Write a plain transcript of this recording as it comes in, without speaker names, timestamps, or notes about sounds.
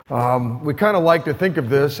We kind of like to think of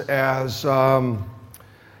this as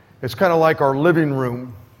it's kind of like our living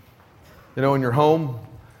room, in your home.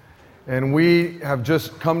 And we have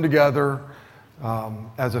just come together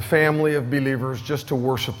as a family of believers just to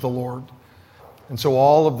worship the Lord. And so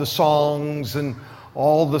all of the songs and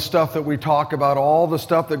all the stuff that we talk about, all the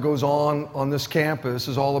stuff that goes on this campus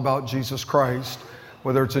is all about Jesus Christ,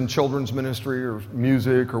 whether it's in children's ministry or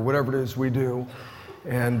music or whatever it is we do.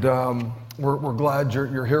 And we're glad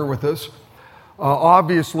you're here with us.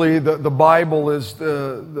 Obviously, the Bible is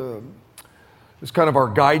is kind of our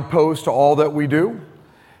guidepost to all that we do.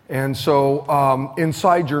 And so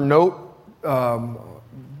inside your note,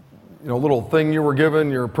 little thing you were given,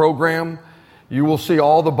 your program, you will see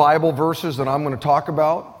all the Bible verses that I'm going to talk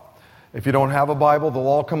about. If you don't have a Bible, they'll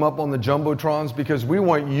all come up on the jumbotrons because we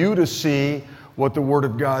want you to see what the Word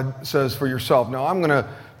of God says for yourself. Now, I'm going to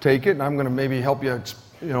take it and I'm going to maybe help you,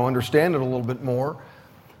 understand it a little bit more.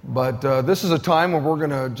 But this is a time where we're going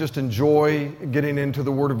to just enjoy getting into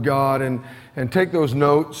the Word of God and take those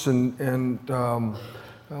notes and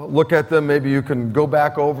look at them. Maybe you can go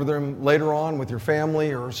back over them later on with your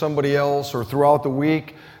family or somebody else, or throughout the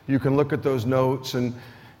week. You can look at those notes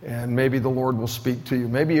and maybe the Lord will speak to you.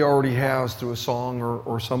 Maybe He already has through a song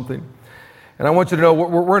or something. And I want you to know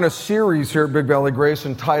we're in a series here at Big Valley Grace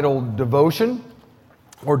entitled Devotion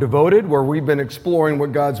or Devoted, where we've been exploring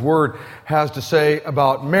what God's Word has to say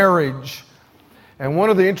about marriage. And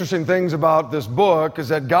one of the interesting things about this book is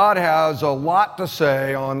that God has a lot to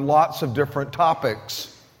say on lots of different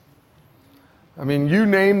topics. I mean, you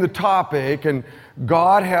name the topic and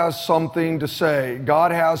God has something to say.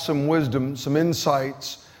 God has some wisdom, some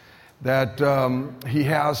insights that He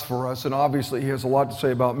has for us. And obviously He has a lot to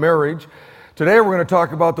say about marriage. Today we're going to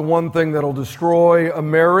talk about the one thing that'll destroy a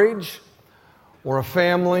marriage or a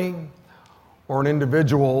family or an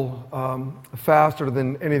individual faster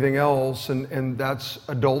than anything else, and that's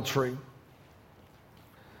adultery. In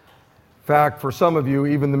fact, for some of you,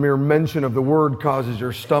 even the mere mention of the word causes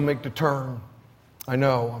your stomach to turn. I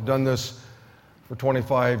know, I've done this for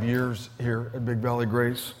 25 years here at Big Valley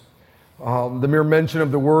Grace. The mere mention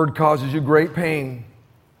of the word causes you great pain,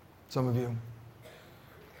 some of you.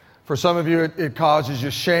 For some of you, it causes you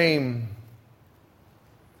shame.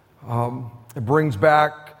 It brings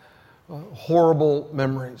back horrible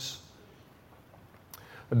memories.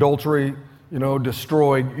 Adultery,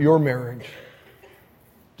 destroyed your marriage,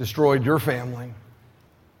 destroyed your family.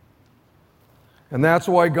 And that's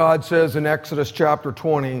why God says in Exodus chapter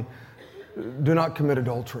 20, do not commit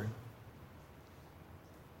adultery.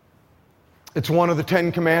 It's one of the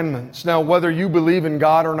 10 commandments. Now, whether you believe in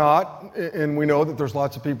God or not, and we know that there's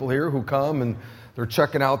lots of people here who come and they're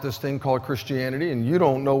checking out this thing called Christianity, and you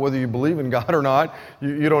don't know whether you believe in God or not.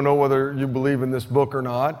 You don't know whether you believe in this book or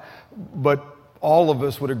not. But all of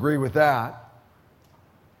us would agree with that.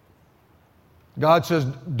 God says,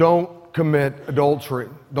 don't commit adultery.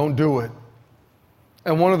 Don't do it.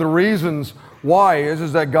 And one of the reasons why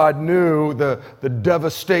is that God knew the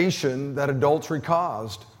devastation that adultery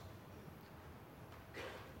caused.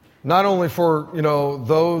 Not only for,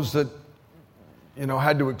 those that,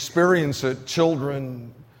 had to experience it,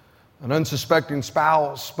 children, an unsuspecting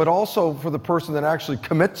spouse, but also for the person that actually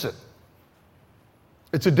commits it.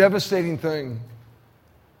 It's a devastating thing.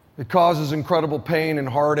 It causes incredible pain and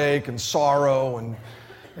heartache and sorrow,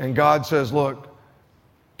 and God says, look,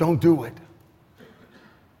 don't do it.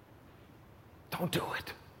 Don't do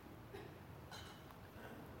it.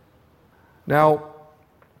 Now,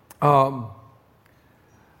 the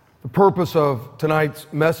purpose of tonight's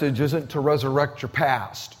message isn't to resurrect your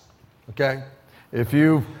past, okay? If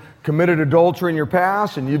you've committed adultery in your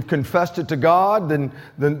past and you've confessed it to God,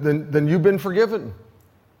 then you've been forgiven.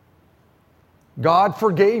 God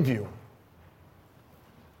forgave you.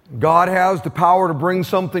 God has the power to bring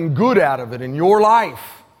something good out of it in your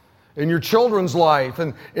life, in your children's life,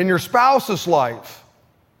 and in your spouse's life.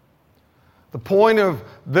 The point of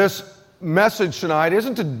this message tonight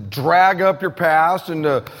isn't to drag up your past and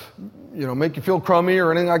to, make you feel crummy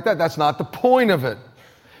or anything like that. That's not the point of it.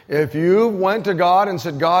 If you went to God and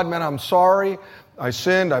said, God, man, I'm sorry, I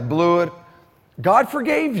sinned, I blew it, God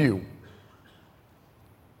forgave you.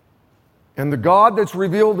 And the God that's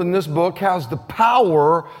revealed in this book has the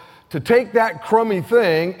power to take that crummy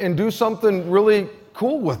thing and do something really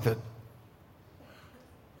cool with it.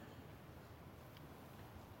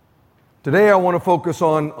 Today I want to focus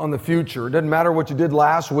on the future. It doesn't matter what you did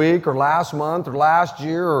last week or last month or last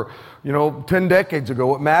year or 10 decades ago.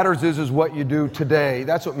 What matters is what you do today.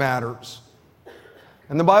 That's what matters.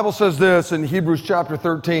 And the Bible says this in Hebrews chapter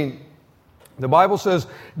 13. The Bible says,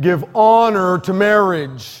 give honor to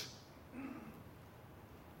marriage.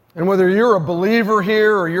 And whether you're a believer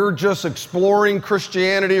here or you're just exploring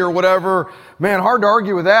Christianity or whatever, man, hard to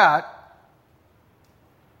argue with that.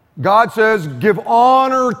 God says, give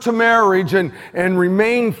honor to marriage and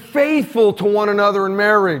remain faithful to one another in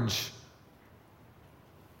marriage.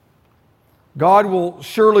 God will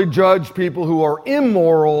surely judge people who are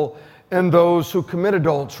immoral and those who commit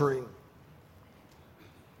adultery.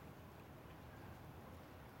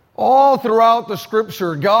 All throughout the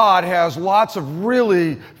Scripture, God has lots of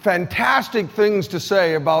really fantastic things to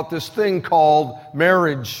say about this thing called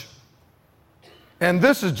marriage. And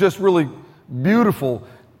this is just really beautiful.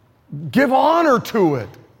 Give honor to it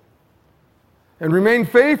and remain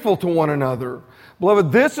faithful to one another.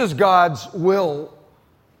 Beloved, this is God's will.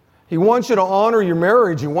 He wants you to honor your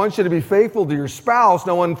marriage. He wants you to be faithful to your spouse.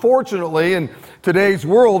 Now, unfortunately, in today's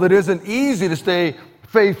world, it isn't easy to stay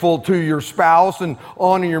faithful to your spouse and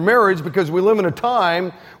honor your marriage because we live in a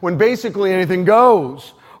time when basically anything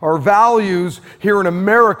goes. Our values here in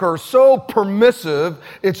America are so permissive,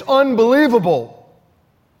 it's unbelievable.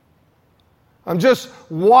 I'm just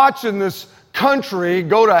watching this country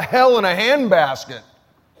go to hell in a handbasket.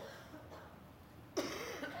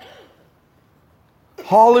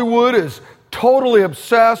 Hollywood is totally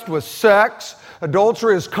obsessed with sex.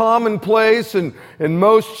 Adultery is commonplace in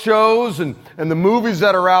most shows and the movies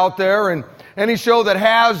that are out there. And any show that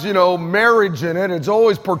has, marriage in it, it's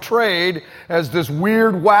always portrayed as this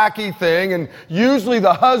weird, wacky thing. And usually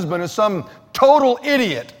the husband is some total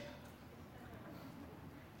idiot.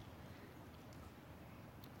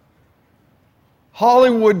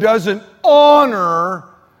 Hollywood doesn't honor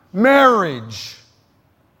marriage.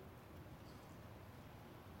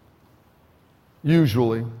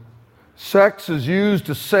 Usually. Sex is used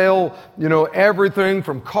to sell, everything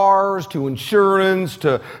from cars to insurance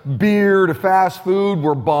to beer to fast food.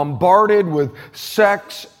 We're bombarded with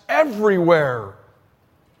sex everywhere.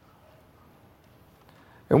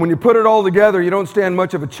 And when you put it all together, you don't stand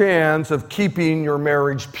much of a chance of keeping your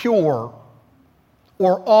marriage pure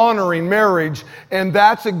or honoring marriage. And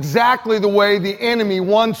that's exactly the way the enemy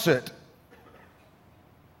wants it.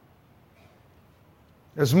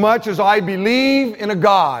 As much as I believe in a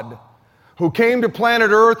God who came to planet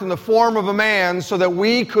Earth in the form of a man so that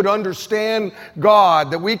we could understand God,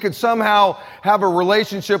 that we could somehow have a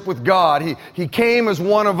relationship with God. He came as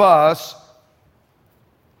one of us.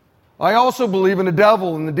 I also believe in the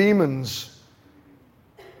devil and the demons.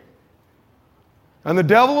 And the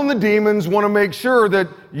devil and the demons want to make sure that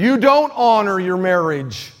you don't honor your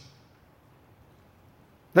marriage,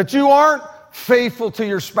 that you aren't faithful to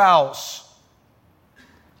your spouse.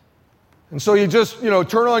 And so you just,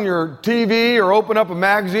 turn on your TV or open up a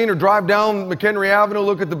magazine or drive down McHenry Avenue,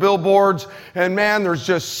 look at the billboards, and man, there's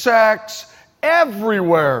just sex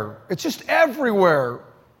everywhere. It's just everywhere.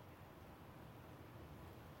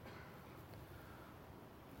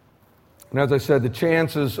 And as I said, the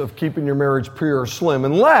chances of keeping your marriage pure are slim,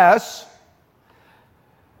 unless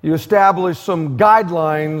you establish some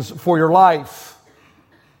guidelines for your life,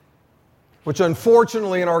 which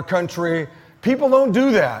unfortunately in our country, people don't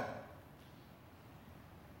do that.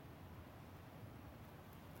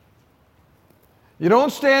 You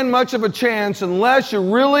don't stand much of a chance unless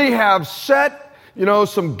you really have set,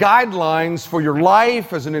 some guidelines for your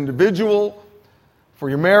life as an individual, for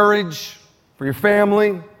your marriage, for your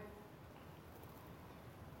family.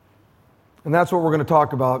 And that's what we're going to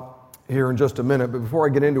talk about here in just a minute. But before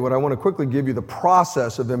I get into it, I want to quickly give you the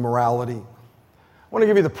process of immorality. I want to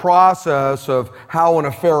give you the process of how an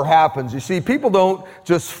affair happens. You see, people don't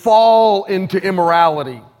just fall into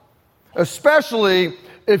immorality, especially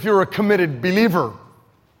if you're a committed believer.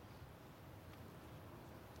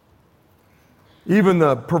 Even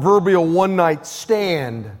the proverbial one-night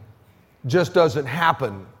stand just doesn't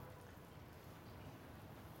happen.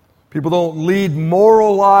 People don't lead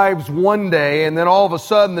moral lives one day and then all of a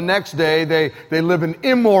sudden the next day they live an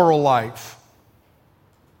immoral life.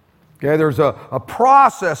 Okay, there's a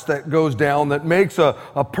process that goes down that makes a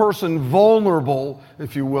person vulnerable,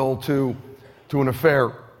 if you will, to an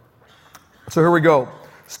affair. So here we go.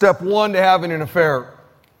 Step one to having an affair.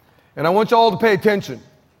 And I want you all to pay attention.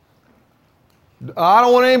 I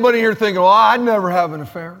don't want anybody here thinking, well, I'd never have an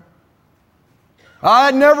affair.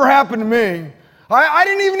 It never happened to me. I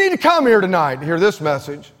didn't even need to come here tonight to hear this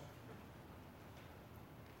message.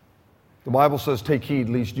 The Bible says, take heed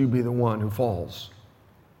lest you be the one who falls.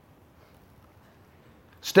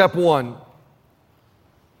 Step one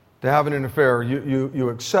to having an affair, you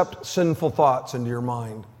accept sinful thoughts into your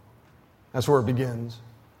mind. That's where it begins.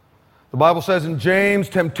 The Bible says in James,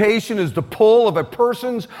 temptation is the pull of a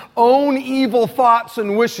person's own evil thoughts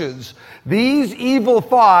and wishes. These evil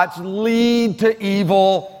thoughts lead to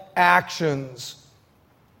evil actions.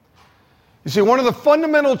 You see, one of the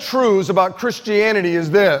fundamental truths about Christianity is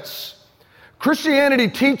this. Christianity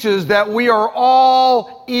teaches that we are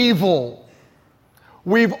all evil.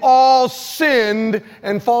 We've all sinned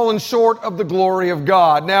and fallen short of the glory of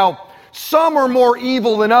God. Now, some are more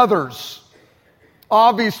evil than others.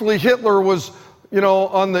 Obviously, Hitler was,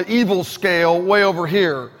 on the evil scale way over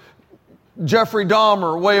here. Jeffrey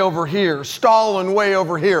Dahmer way over here. Stalin way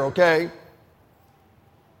over here, okay?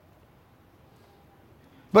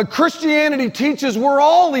 But Christianity teaches we're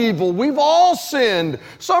all evil. We've all sinned.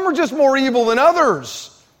 Some are just more evil than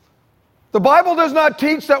others. The Bible does not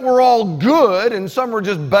teach that we're all good and some are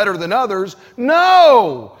just better than others.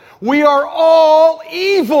 No, we are all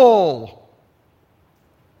evil.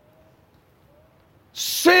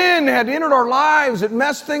 Sin had entered our lives. It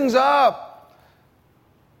messed things up.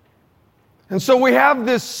 And so we have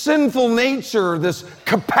this sinful nature, this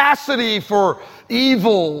capacity for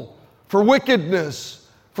evil, for wickedness,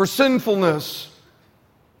 for sinfulness.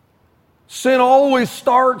 Sin always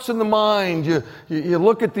starts in the mind. You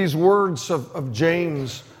look at these words of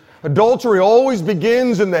James. Adultery always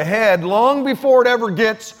begins in the head long before it ever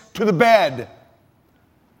gets to the bed.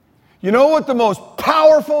 You know what the most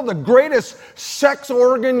powerful, the greatest sex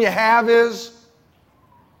organ you have is?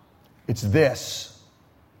 It's this.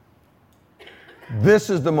 This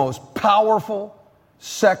is the most powerful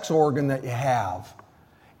sex organ that you have.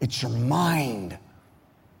 It's your mind.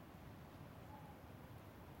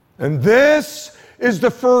 And this is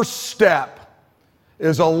the first step,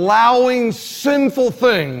 is allowing sinful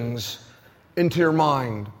things into your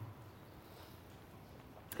mind.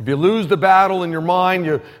 If you lose the battle in your mind,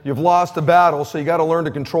 you've lost the battle, so you got to learn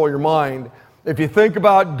to control your mind. If you think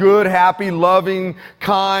about good, happy, loving,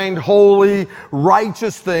 kind, holy,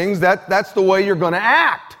 righteous things, that's the way you're going to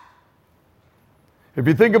act. If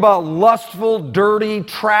you think about lustful, dirty,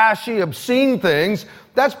 trashy, obscene things,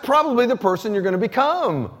 that's probably the person you're going to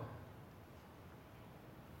become.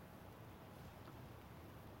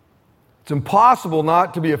 It's impossible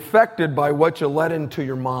not to be affected by what you let into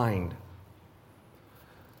your mind.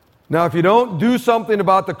 Now, if you don't do something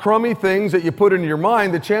about the crummy things that you put into your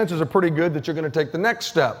mind, the chances are pretty good that you're going to take the next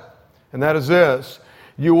step. And that is this.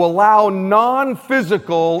 You allow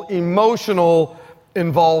non-physical, emotional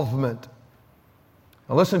involvement.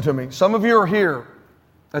 Now listen to me. Some of you are here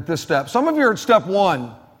at this step. Some of you are at step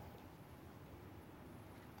one.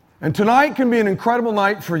 And tonight can be an incredible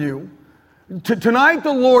night for you. Tonight,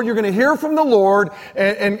 the Lord, you're going to hear from the Lord,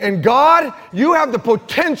 and God, you have the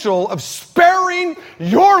potential of sparing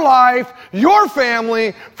your life, your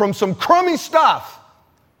family, from some crummy stuff,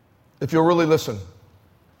 if you'll really listen.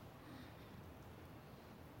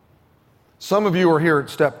 Some of you are here at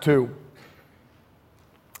step two,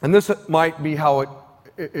 and this might be how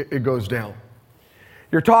it goes down.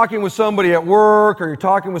 You're talking with somebody at work, or you're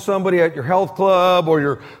talking with somebody at your health club, or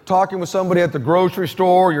you're talking with somebody at the grocery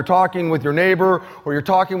store, or you're talking with your neighbor, or you're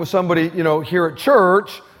talking with somebody, here at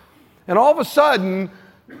church, and all of a sudden,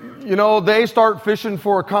 they start fishing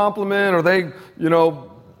for a compliment, or they,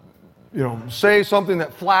 say something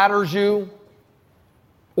that flatters you,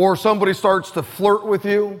 or somebody starts to flirt with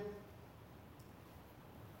you.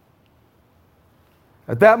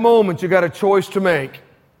 At that moment, you got a choice to make.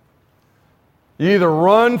 You either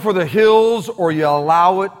run for the hills or you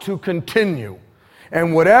allow it to continue.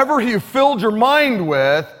 And whatever you filled your mind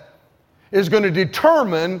with is going to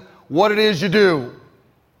determine what it is you do.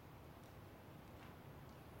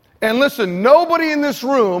 And listen, nobody in this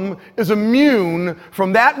room is immune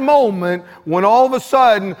from that moment when all of a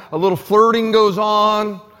sudden a little flirting goes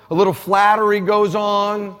on, a little flattery goes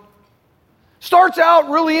on. Starts out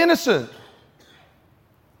really innocent.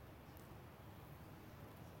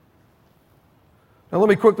 Now let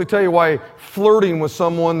me quickly tell you why flirting with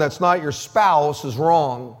someone that's not your spouse is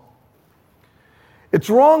wrong. It's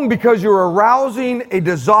wrong because you're arousing a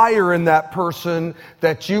desire in that person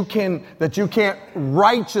that you can't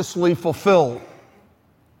righteously fulfill.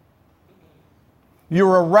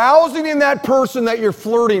 You're arousing in that person that you're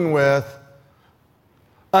flirting with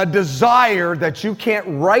a desire that you can't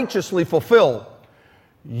righteously fulfill.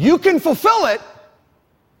 You can fulfill it,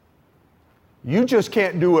 you just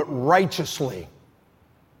can't do it righteously.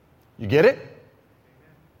 You get it?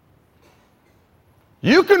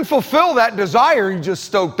 You can fulfill that desire you just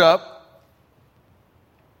stoked up.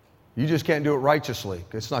 You just can't do it righteously.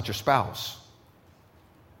 It's not your spouse.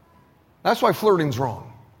 That's why flirting's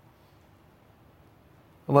wrong.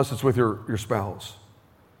 Unless it's with your spouse.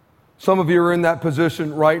 Some of you are in that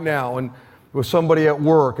position right now, and with somebody at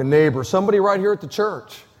work, a neighbor, somebody right here at the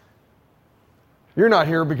church. You're not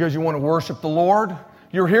here because you want to worship the Lord.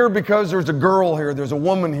 You're here because there's a girl here, there's a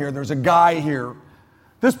woman here, there's a guy here.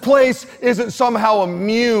 This place isn't somehow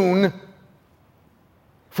immune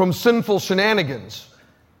from sinful shenanigans.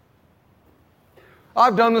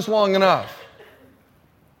 I've done this long enough.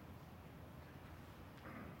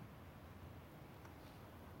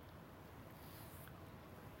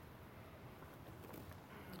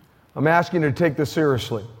 I'm asking you to take this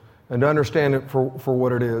seriously and to understand it for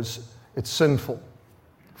what it is. It's sinful.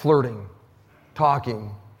 Flirting,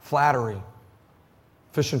 talking, flattery,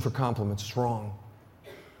 fishing for compliments is wrong.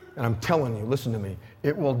 And I'm telling you, listen to me,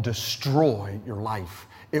 it will destroy your life.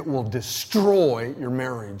 It will destroy your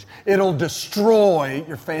marriage. It'll destroy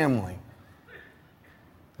your family.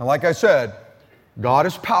 Now, like I said, God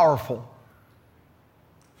is powerful.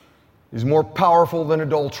 He's more powerful than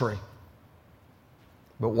adultery.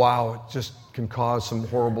 But wow, it just can cause some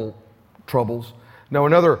horrible troubles. Now,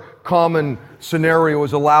 another common scenario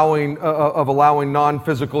is allowing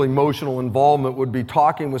non-physical emotional involvement would be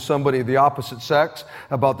talking with somebody of the opposite sex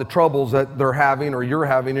about the troubles that they're having or you're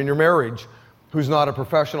having in your marriage, who's not a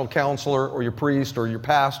professional counselor or your priest or your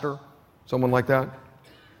pastor, someone like that.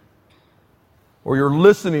 Or you're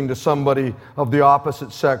listening to somebody of the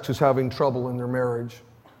opposite sex who's having trouble in their marriage.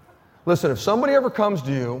 Listen, if somebody ever comes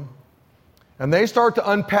to you and they start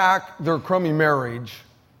to unpack their crummy marriage,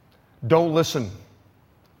 don't listen.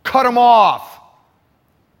 Cut them off.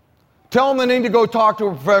 Tell them they need to go talk to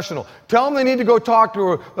a professional. Tell them they need to go talk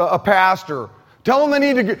to a pastor. Tell them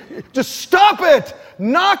they need to just stop it.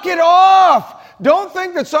 Knock it off. Don't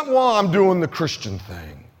think that something, well, I'm doing the Christian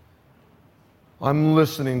thing. I'm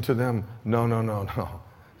listening to them. No.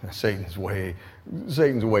 Satan's way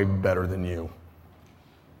better than you.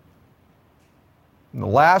 And the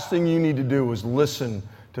last thing you need to do is listen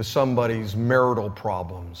to somebody's marital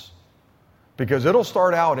problems, because it'll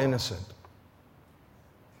start out innocent.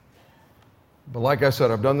 But like I said,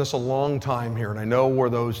 I've done this a long time here, and I know where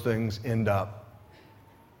those things end up.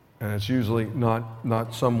 And it's usually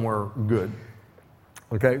not somewhere good.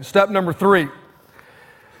 Okay, step number 3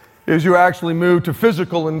 is you actually move to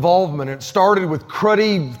physical involvement. It started with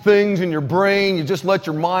cruddy things in your brain. You just let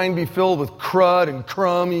your mind be filled with crud and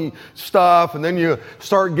crummy stuff, and then you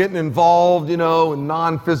start getting involved, in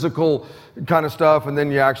non-physical kind of stuff, and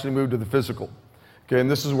then you actually move to the physical. Okay, and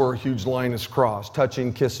this is where a huge line is crossed: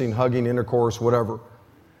 touching, kissing, hugging, intercourse, whatever.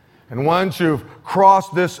 And once you've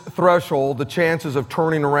crossed this threshold, the chances of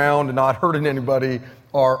turning around and not hurting anybody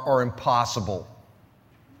are impossible.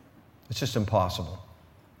 It's just impossible.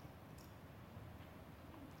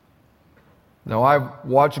 Now, I've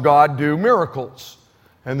watched God do miracles,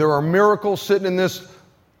 and there are miracles sitting in this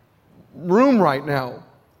room right now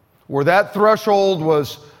where that threshold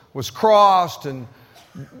was crossed, and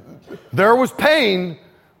there was pain,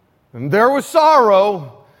 and there was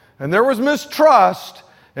sorrow, and there was mistrust,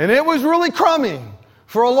 and it was really crummy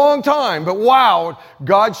for a long time. But wow,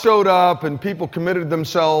 God showed up, and people committed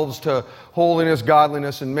themselves to holiness,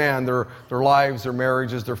 godliness, and man, their lives, their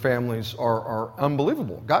marriages, their families are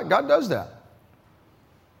unbelievable. God does that.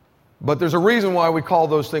 But there's a reason why we call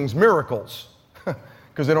those things miracles,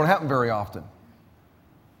 because they don't happen very often.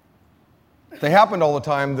 If they happened all the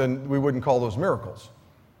time, then we wouldn't call those miracles.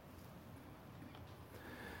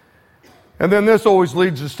 And then this always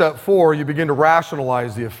leads to step 4. You begin to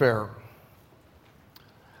rationalize the affair.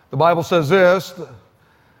 The Bible says this.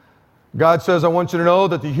 God says, I want you to know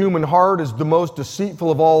that the human heart is the most deceitful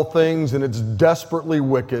of all things, and it's desperately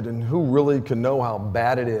wicked, and who really can know how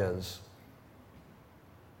bad it is?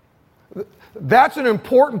 That's an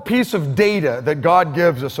important piece of data that God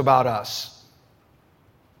gives us about us.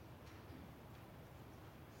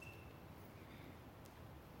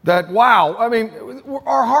 That, wow,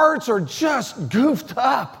 our hearts are just goofed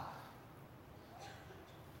up.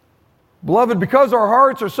 Beloved, because our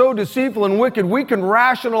hearts are so deceitful and wicked, we can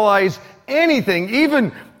rationalize anything,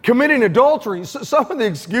 even committing adultery. Some of the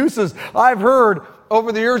excuses I've heard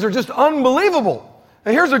over the years are just unbelievable.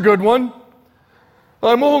 And here's a good one.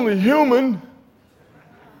 I'm only human.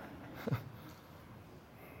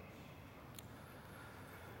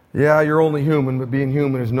 Yeah, you're only human, but being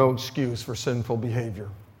human is no excuse for sinful behavior.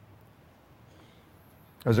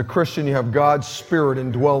 As a Christian, you have God's Spirit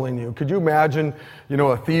indwelling you. Could you imagine,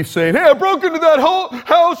 a thief saying, hey, I broke into that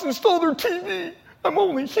house and stole their TV. I'm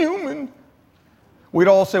only human. We'd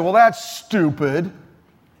all say, well, that's stupid.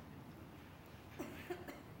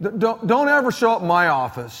 Don't ever show up in my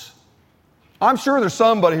office. I'm sure there's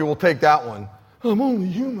somebody who will take that one. I'm only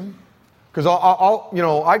human. Because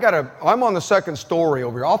I'm on the second story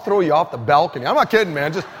over here. I'll throw you off the balcony. I'm not kidding,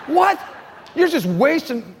 man. What? You're just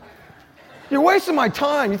wasting my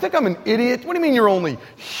time. You think I'm an idiot? What do you mean you're only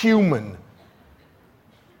human?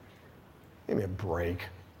 Give me a break.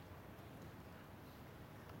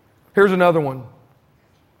 Here's another one.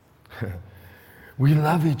 We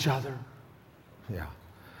love each other. Yeah.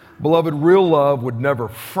 Beloved, real love would never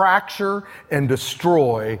fracture and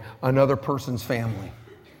destroy another person's family.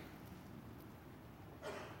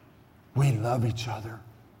 We love each other.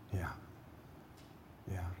 Yeah.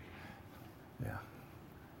 Yeah. Yeah.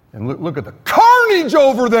 And look at the carnage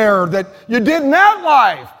over there that you did in that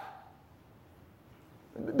life.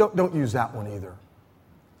 Don't use that one either.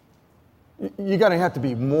 You're going to have to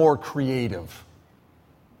be more creative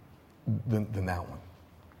than that one.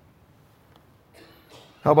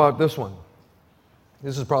 How about this one?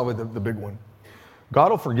 This is probably the big one.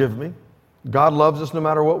 God will forgive me. God loves us no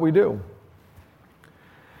matter what we do.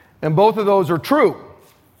 And both of those are true.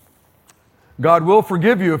 God will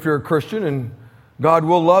forgive you if you're a Christian, and God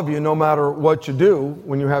will love you no matter what you do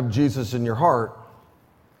when you have Jesus in your heart.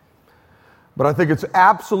 But I think it's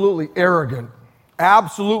absolutely arrogant,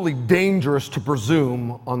 absolutely dangerous to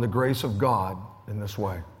presume on the grace of God in this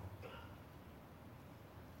way.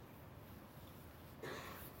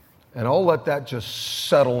 And I'll let that just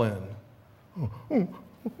settle in. What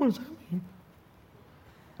does that mean?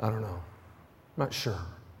 I don't know. Not sure.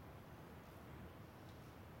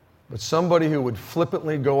 But somebody who would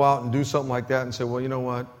flippantly go out and do something like that and say, well, you know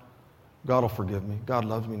what? God will forgive me. God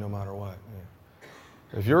loves me no matter what. Yeah.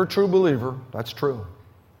 If you're a true believer, that's true.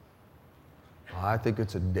 I think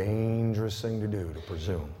it's a dangerous thing to do, to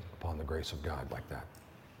presume upon the grace of God like that.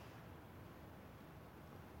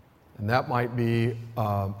 And that might be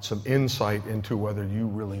some insight into whether you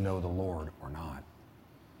really know the Lord or not.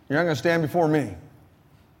 You're not going to stand before me.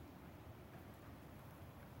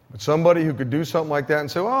 But somebody who could do something like that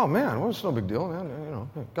and say, oh man, well, it's no big deal, man. You know,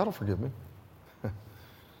 God will forgive me.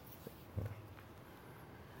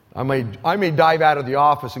 I may dive out of the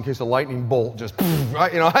office in case a lightning bolt just, I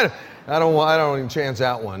don't even chance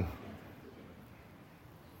that one.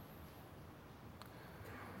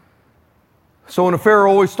 So an affair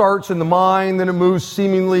always starts in the mind, then it moves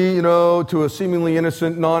seemingly, to a seemingly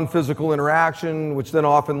innocent, non-physical interaction, which then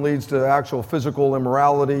often leads to actual physical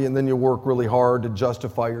immorality, and then you work really hard to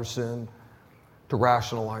justify your sin, to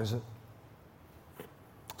rationalize it.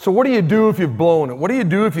 So what do you do if you've blown it? What do you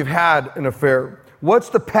do if you've had an affair? What's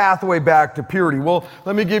the pathway back to purity? Well,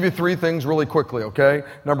 let me give you 3 things really quickly, okay?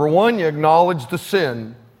 Number 1, you acknowledge the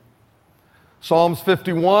sin. Psalms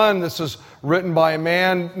 51, this is written by a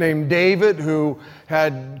man named David who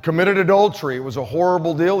had committed adultery. It was a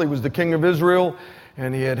horrible deal. He was the king of Israel,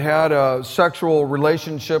 and he had had a sexual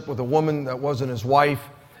relationship with a woman that wasn't his wife.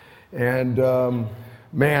 And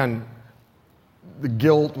the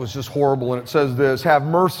guilt was just horrible. And it says this, have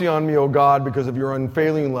mercy on me, O God, because of your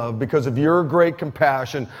unfailing love, because of your great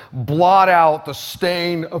compassion. Blot out the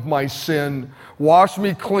stain of my sin. Wash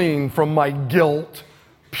me clean from my guilt.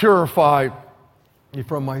 Purify me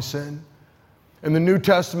from my sin. In the New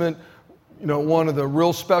Testament, one of the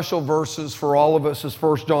real special verses for all of us is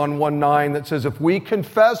 1 John 1:9 that says, if we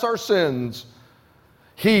confess our sins,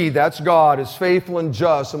 He, that's God, is faithful and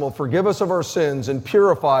just and will forgive us of our sins and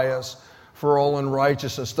purify us for all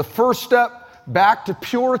unrighteousness. The first step back to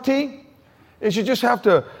purity is you just have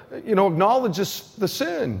to, acknowledge the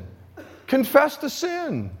sin. Confess the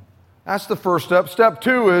sin. That's the first step. Step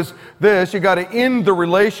 2 is this, you got to end the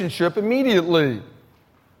relationship immediately.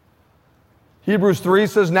 Hebrews 3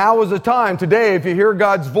 says, now is the time. Today, if you hear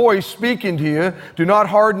God's voice speaking to you, do not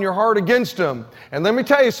harden your heart against Him. And let me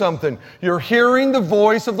tell you something. You're hearing the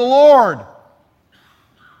voice of the Lord.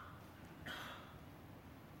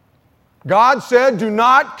 God said, do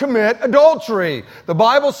not commit adultery. The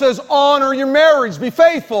Bible says, honor your marriage, be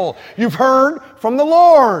faithful. You've heard from the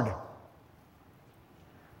Lord.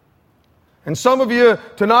 And some of you,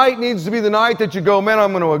 tonight needs to be the night that you go, man,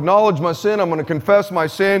 I'm going to acknowledge my sin, I'm going to confess my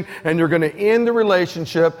sin, and you're going to end the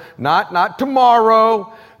relationship, not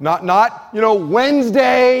tomorrow, not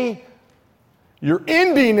Wednesday. You're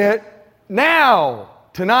ending it now,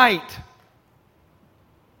 tonight.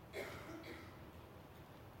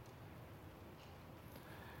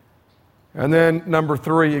 And then number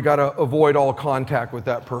 3, you got to avoid all contact with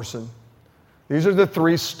that person. These are the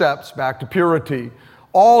 3 steps back to purity.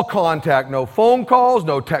 All contact, no phone calls,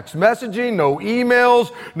 no text messaging, no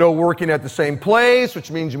emails, no working at the same place, which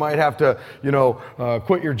means you might have to,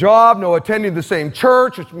 quit your job, no attending the same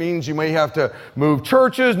church, which means you may have to move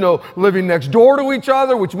churches, no living next door to each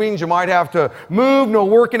other, which means you might have to move, no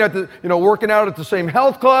working out at the same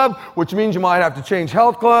health club, which means you might have to change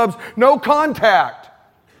health clubs, no contact.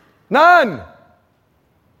 None.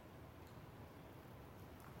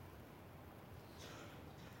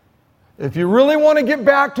 If you really want to get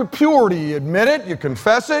back to purity, you admit it, you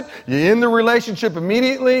confess it, you end the relationship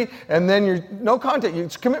immediately, and then you're no contact.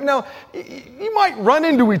 It's commitment. Now, you might run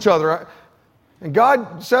into each other. And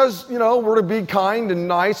God says, we're to be kind and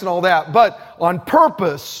nice and all that. But on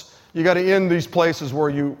purpose, you got to end these places where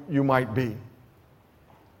you might be.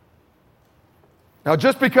 Now,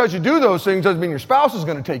 just because you do those things doesn't mean your spouse is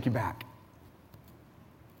going to take you back.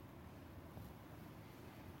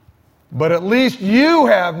 But at least you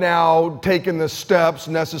have now taken the steps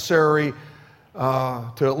necessary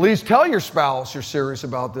to at least tell your spouse you're serious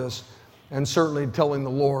about this, and certainly telling the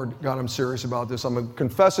Lord, God, I'm serious about this. I'm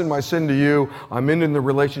confessing my sin to you. I'm ending the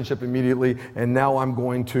relationship immediately, and now I'm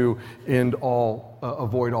going to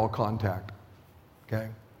avoid all contact. Okay?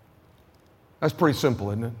 That's pretty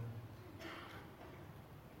simple, isn't it?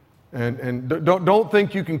 And don't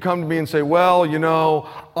think you can come to me and say, well,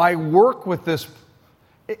 I work with this.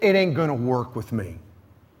 It ain't going to work with me.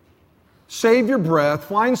 Save your breath.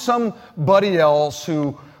 Find somebody else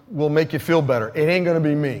who will make you feel better. It ain't going to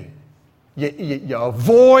be me. You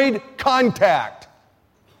avoid contact.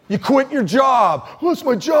 You quit your job. What's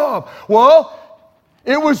my job? Well,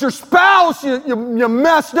 it was your spouse you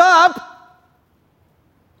messed up.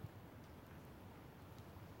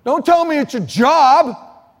 Don't tell me it's your job.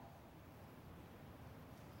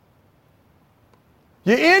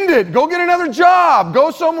 You end it. Go get another job. Go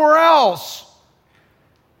somewhere else.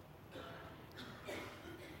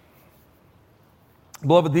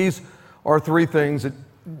 Beloved, these are three things that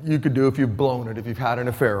you could do if you've blown it, if you've had an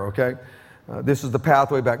affair, okay? This is the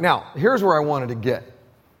pathway back. Now, here's where I wanted to get,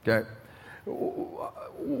 okay?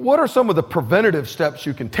 What are some of the preventative steps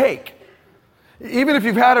you can take? Even if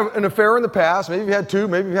you've had an affair in the past, maybe you've had 2,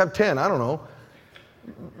 maybe you have 10, I don't know.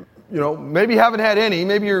 Maybe you haven't had any,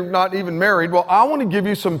 maybe you're not even married. Well, I want to give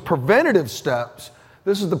you some preventative steps.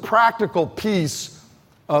 This is the practical piece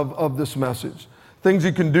of this message. Things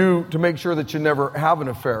you can do to make sure that you never have an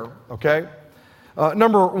affair, okay?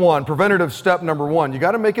 Number 1, preventative step number 1, you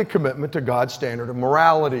got to make a commitment to God's standard of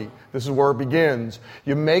morality. This is where it begins.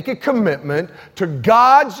 You make a commitment to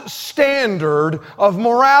God's standard of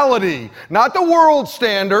morality. Not the world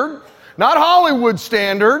standard, not Hollywood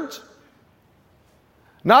standards,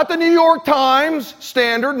 not the New York Times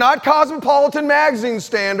standard, not Cosmopolitan Magazine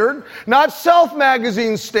standard, not Self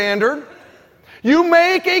Magazine standard. You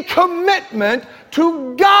make a commitment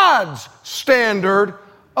to God's standard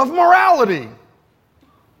of morality.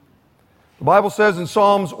 The Bible says in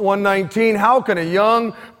Psalms 119, how can a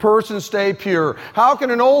young person stay pure? How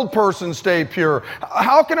can an old person stay pure?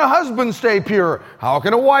 How can a husband stay pure? How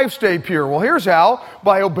can a wife stay pure? Well, here's how: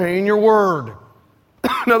 by obeying your word.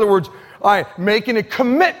 In other words, making a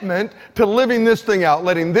commitment to living this thing out,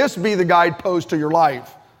 letting this be the guidepost to your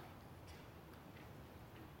life.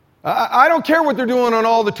 I don't care what they're doing on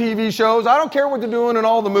all the TV shows. I don't care what they're doing in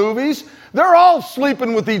all the movies. They're all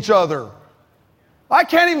sleeping with each other. I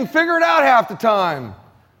can't even figure it out half the time.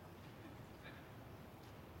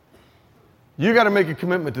 You got to make a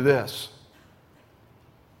commitment to this.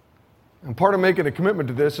 And part of making a commitment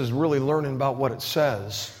to this is really learning about what it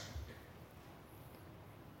says.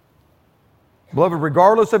 Beloved,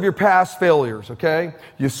 regardless of your past failures, okay?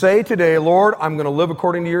 You say today, Lord, I'm going to live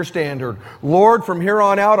according to your standard. Lord, from here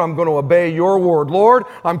on out, I'm going to obey your word. Lord,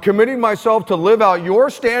 I'm committing myself to live out your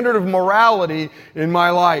standard of morality in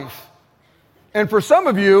my life. And for some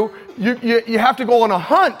of you, you have to go on a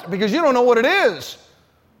hunt because you don't know what it is.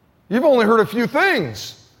 You've only heard a few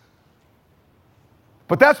things.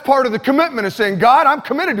 But that's part of the commitment, is saying, God, I'm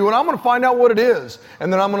committed to it. I'm going to find out what it is,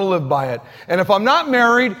 and then I'm going to live by it. And if I'm not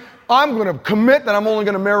married, I'm going to commit that I'm only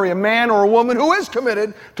going to marry a man or a woman who is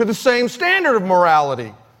committed to the same standard of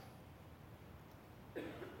morality.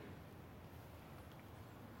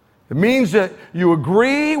 It means that you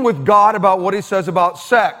agree with God about what He says about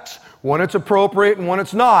sex, when it's appropriate and when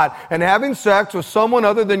it's not. And having sex with someone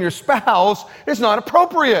other than your spouse is not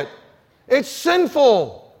appropriate. It's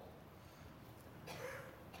sinful.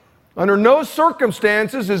 Under no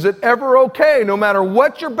circumstances is it ever okay, no matter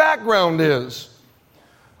what your background is.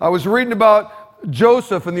 I was reading about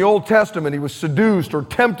Joseph in the Old Testament. He was seduced or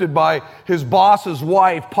tempted by his boss's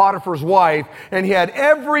wife, Potiphar's wife, and he had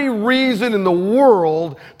every reason in the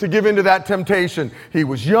world to give in to that temptation. He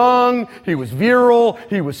was young, he was virile,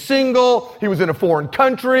 he was single, he was in a foreign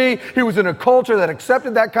country, he was in a culture that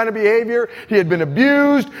accepted that kind of behavior. He had been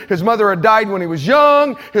abused, his mother had died when he was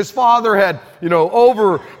young, his father had,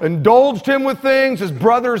 overindulged him with things, his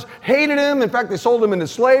brothers hated him, in fact they sold him into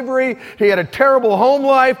slavery, he had a terrible home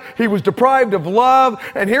life, he was deprived of love,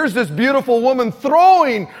 and here's this beautiful woman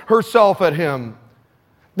throwing herself at him.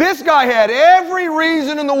 This guy had every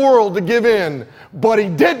reason in the world to give in, but he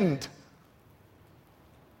didn't.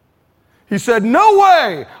 He said, no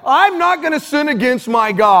way, I'm not going to sin against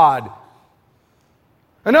my God.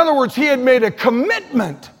 In other words, he had made a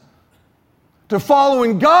commitment to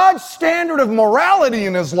following God's standard of morality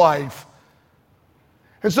in his life.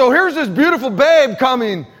 And so here's this beautiful babe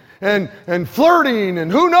coming and flirting and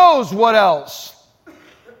who knows what else.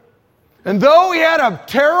 And though he had a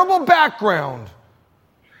terrible background,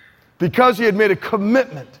 because he had made a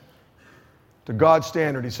commitment to God's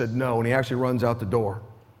standard, he said no, and he actually runs out the door.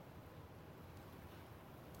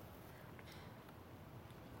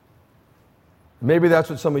 Maybe that's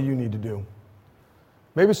what some of you need to do.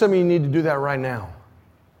 Maybe some of you need to do that right now.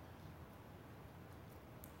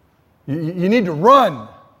 You need to run.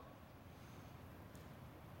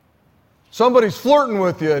 Somebody's flirting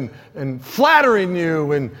with you and flattering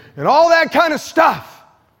you and all that kind of stuff.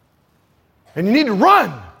 And you need to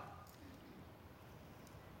run.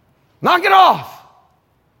 Knock it off.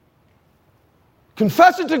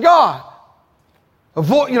 Confess it to God.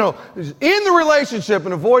 Avoid, in the relationship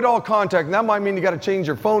and avoid all contact. And that might mean you got to change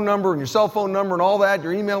your phone number and your cell phone number and all that,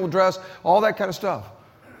 your email address, all that kind of stuff.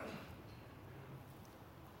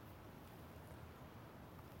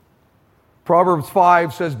 Proverbs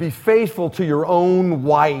 5 says, be faithful to your own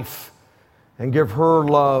wife and give her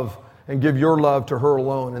love and give your love to her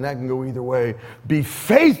alone. And that can go either way. Be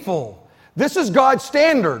faithful. This is God's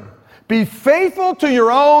standard. Be faithful to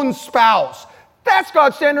your own spouse. That's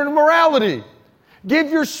God's standard of morality.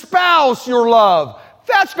 Give your spouse your love.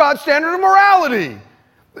 That's God's standard of morality.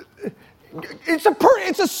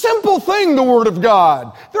 It's a simple thing, the Word of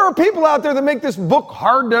God. There are people out there that make this book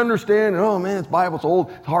hard to understand. Oh man, it's Bible, it's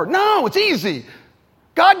old, it's hard. No, it's easy.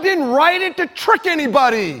 God didn't write it to trick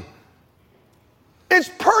anybody. It's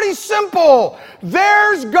pretty simple.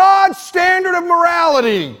 There's God's standard of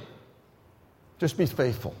morality. Just be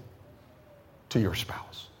faithful to your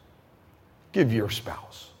spouse. Give your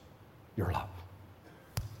spouse your love.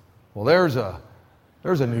 Well, there's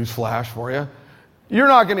a news flash for you. You're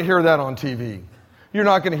not going to hear that on TV. You're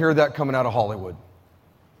not going to hear that coming out of Hollywood.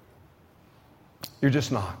 You're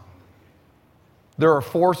just not. There are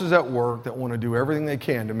forces at work that want to do everything they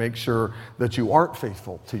can to make sure that you aren't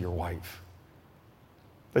faithful to your wife,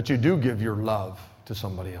 that you do give your love to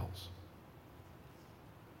somebody else.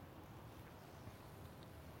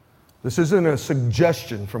 This isn't a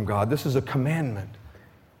suggestion from God. This is a commandment.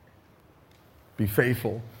 Be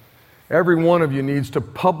faithful. Every one of you needs to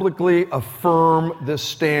publicly affirm this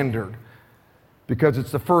standard because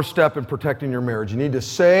it's the first step in protecting your marriage. You need to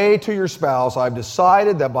say to your spouse, I've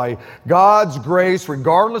decided that by God's grace,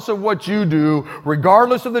 regardless of what you do,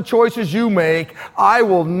 regardless of the choices you make, I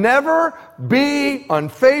will never be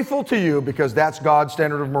unfaithful to you because that's God's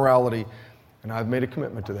standard of morality. And I've made a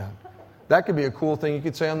commitment to that. That could be a cool thing you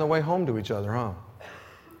could say on the way home to each other, huh?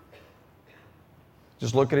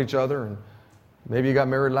 Just look at each other and maybe you got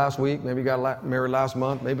married last week, maybe you got married last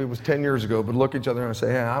month, maybe it was 10 years ago, but look at each other and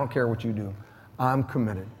say, hey, I don't care what you do. I'm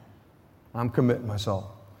committed. I'm committing myself.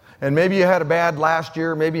 And maybe you had a bad last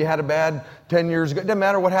year, maybe you had a bad 10 years ago. It doesn't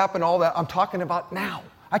matter what happened, all that. I'm talking about now.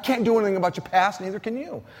 I can't do anything about your past, neither can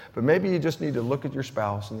you. But maybe you just need to look at your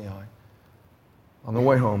spouse in the eye on the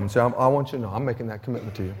way home and say, I want you to know I'm making that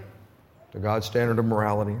commitment to you, to God's standard of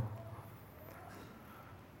morality.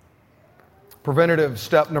 Preventative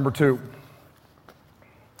step number 2.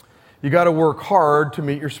 You got to work hard to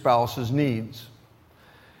meet your spouse's needs.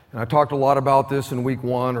 And I talked a lot about this in week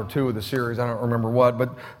 1 or 2 of the series. I don't remember what,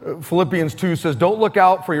 but Philippians 2 says, don't look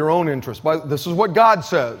out for your own interest. But this is what God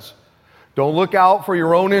says. Don't look out for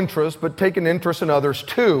your own interest, but take an interest in others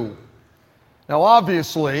too. Now,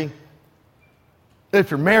 obviously, if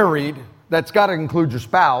you're married, that's got to include your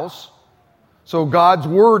spouse. So God's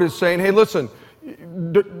word is saying, hey, listen,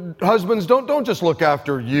 husbands, don't just look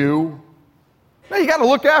after you. No, you got to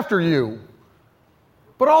look after you.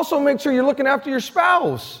 But also make sure you're looking after your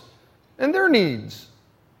spouse and their needs.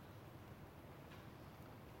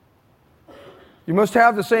 You must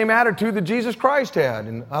have the same attitude that Jesus Christ had.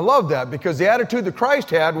 And I love that because the attitude that Christ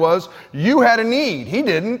had was, you had a need. He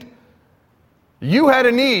didn't. You had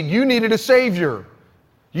a need. You needed a Savior.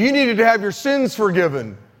 You needed to have your sins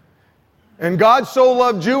forgiven. And God so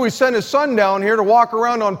loved you, He sent His Son down here to walk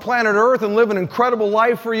around on planet Earth and live an incredible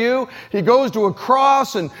life for you. He goes to a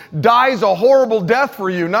cross and dies a horrible death for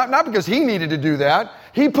you. Not because He needed to do that.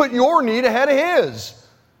 He put your need ahead of His.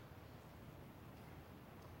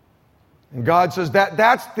 And God says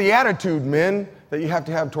that's the attitude, men, that you have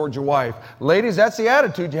to have towards your wife. Ladies, that's the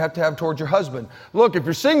attitude you have to have towards your husband. Look, if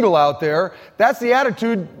you're single out there, that's the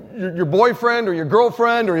attitude your boyfriend or your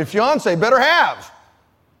girlfriend or your fiance better have.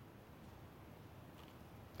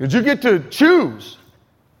 Because you get to choose.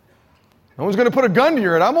 No one's going to put a gun to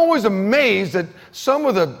your head. I'm always amazed at some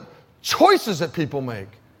of the choices that people make.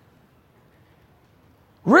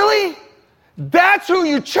 Really? That's who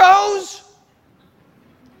you chose?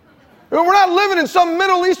 We're not living in some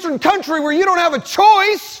Middle Eastern country where you don't have a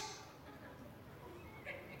choice.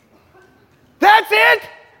 That's it?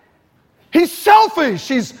 He's selfish.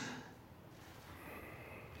 He's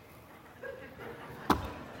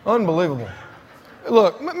unbelievable.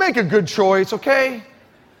 Look, make a good choice, okay?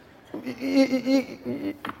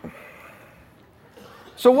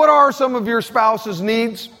 So what are some of your spouse's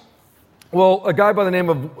needs? Well, a guy by the name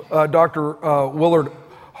of Dr. Willard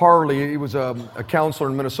Harley, he was a counselor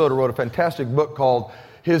in Minnesota, wrote a fantastic book called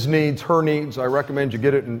His Needs, Her Needs. I recommend you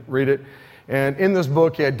get it and read it. And in this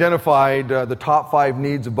book, he identified the top 5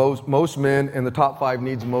 needs of most men and the top 5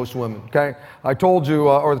 needs of most women, okay? I told you,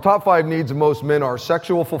 or the top 5 needs of most men are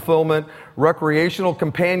sexual fulfillment, recreational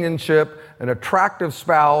companionship, an attractive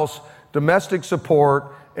spouse, domestic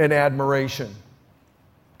support, and admiration,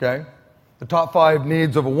 okay? The top 5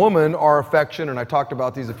 needs of a woman are affection, and I talked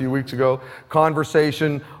about these a few weeks ago,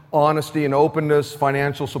 conversation, honesty and openness,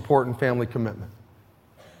 financial support, and family commitment.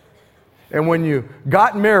 And when you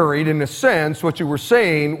got married, in a sense, what you were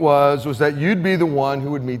saying was that you'd be the one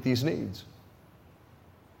who would meet these needs.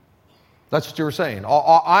 That's what you were saying.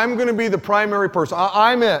 I'm going to be the primary person.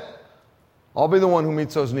 I'm it. I'll be the one who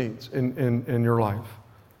meets those needs in your life.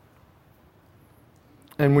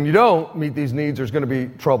 And when you don't meet these needs, there's going to be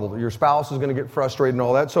trouble. Your spouse is going to get frustrated and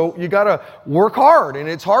all that. So you got to work hard, and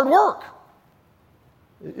it's hard work.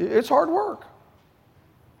 It's hard work.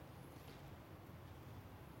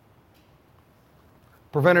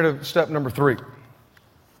 Preventative step number 3.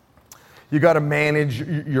 You got to manage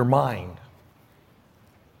your mind.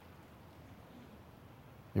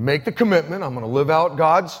 You make the commitment, I'm going to live out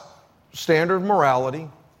God's standard of morality.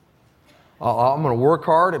 I'm going to work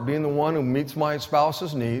hard at being the one who meets my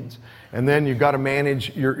spouse's needs. And then you've got to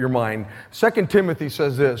manage your mind. 2 Timothy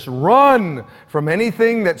says this, run from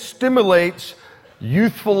anything that stimulates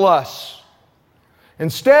youthful lusts.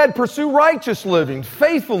 Instead, pursue righteous living,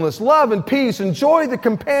 faithfulness, love, and peace. Enjoy the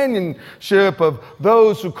companionship of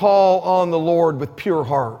those who call on the Lord with pure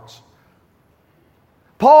hearts.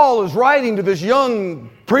 Paul is writing to this young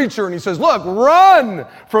preacher, and he says, look, run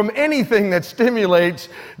from anything that stimulates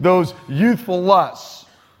those youthful lusts.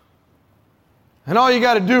 And all you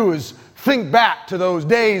got to do is think back to those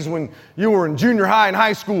days when you were in junior high and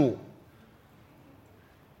high school.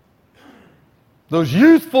 Those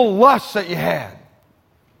youthful lusts that you had.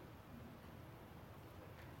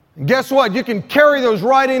 And guess what? You can carry those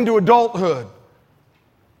right into adulthood.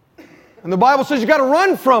 And the Bible says you got to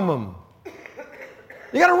run from them.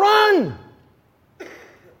 You got to run.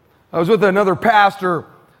 I was with another pastor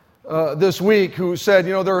this week who said,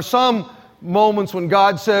 you know, there are some moments when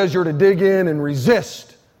God says you're to dig in and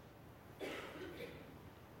resist.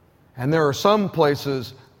 And there are some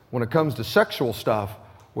places when it comes to sexual stuff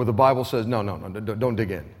where the Bible says, no, don't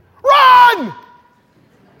dig in. Run!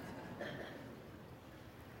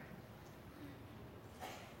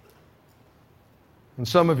 And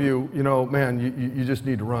some of you, you know, man, you just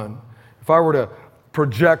need to run. If I were to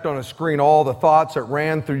project on a screen all the thoughts that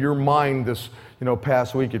ran through your mind this,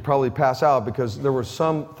 past week, you'd probably pass out because there were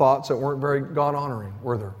some thoughts that weren't very God-honoring,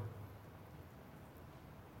 were there?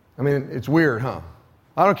 I mean, it's weird, huh?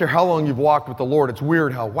 I don't care how long you've walked with the Lord, it's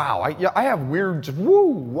weird how, wow, I have weird,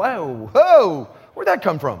 whoa, where'd that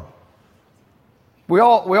come from? We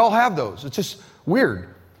all have those. It's just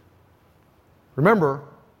weird. Remember,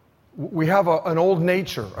 we have an old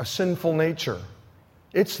nature, a sinful nature.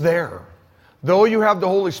 It's there. Though you have the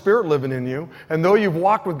Holy Spirit living in you, and though you've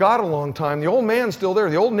walked with God a long time, the old man's still there.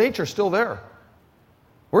 The old nature's still there.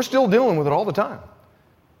 We're still dealing with it all the time.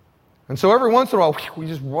 And so every once in a while, we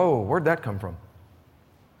just, whoa, where'd that come from?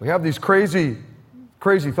 We have these crazy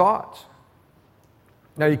thoughts.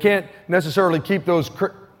 Now, you can't necessarily keep those,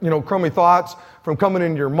 crummy thoughts from coming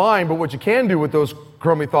into your mind, but what you can do with those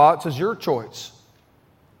crummy thoughts is your choice.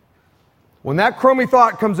 When that crummy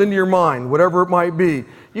thought comes into your mind, whatever it might be,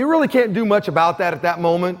 you really can't do much about that at that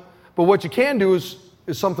moment, but what you can do is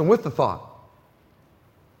something with the thought.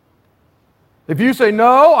 If you say,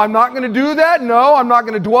 no, I'm not going to do that, no, I'm not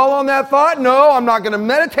going to dwell on that thought, no, I'm not going to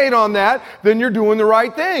meditate on that, then you're doing the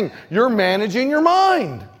right thing. You're managing your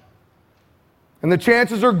mind. And the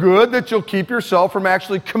chances are good that you'll keep yourself from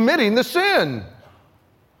actually committing the sin.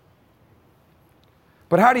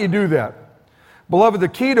 But how do you do that? Beloved, the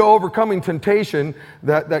key to overcoming temptation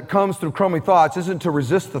that comes through crummy thoughts isn't to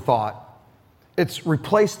resist the thought. It's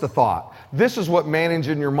replace the thought. This is what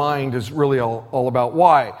managing your mind is really all about.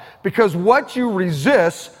 Why? Because what you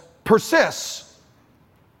resist persists.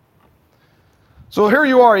 So here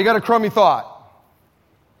you are, you got a crummy thought.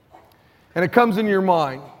 And it comes into your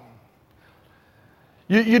mind.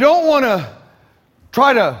 You don't want to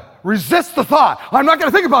try to resist the thought. I'm not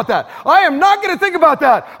going to think about that. I am not going to think about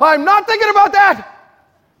that. I'm not thinking about that.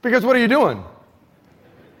 Because what are you doing?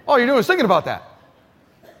 All you're doing is thinking about that.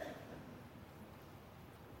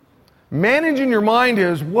 Managing your mind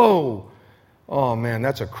is, whoa, oh man,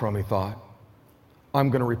 that's a crummy thought. I'm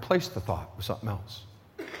going to replace the thought with something else.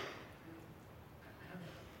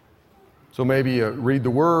 So maybe you read the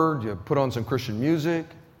Word, you put on some Christian music,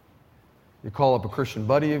 you call up a Christian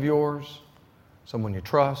buddy of yours, someone you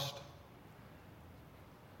trust.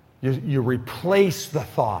 You replace the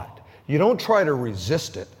thought. You don't try to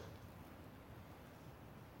resist it.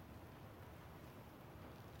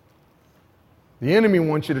 The enemy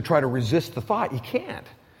wants you to try to resist the thought. You can't.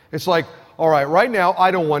 It's like, all right, right now, I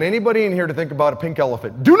don't want anybody in here to think about a pink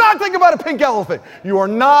elephant. Do not think about a pink elephant. You are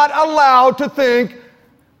not allowed to think.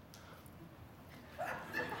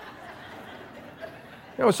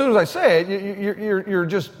 You know, as soon as I say it, you're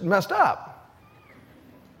just messed up.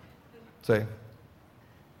 See?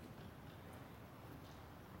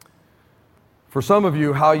 For some of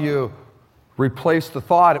you, how you replace the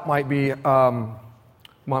thought, it might be, you might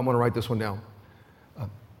want to write this one down.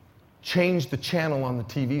 Change the channel on the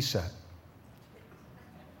TV set.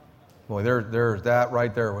 Boy, there's that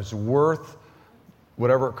right there. It was worth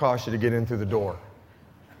whatever it cost you to get in through the door.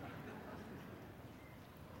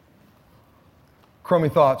 Crummy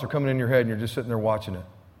thoughts are coming in your head and you're just sitting there watching it.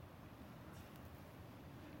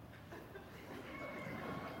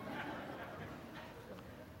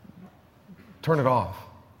 Turn it off.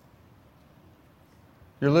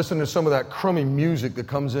 You're listening to some of that crummy music that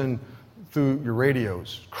comes in through your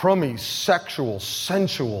radios. Crummy, sexual,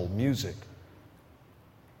 sensual music.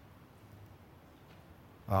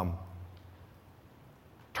 Turn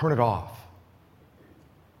it off.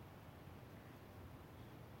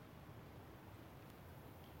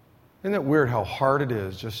 Isn't that weird how hard it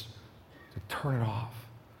is just to turn it off?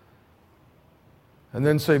 And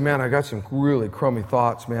then say, man, I got some really crummy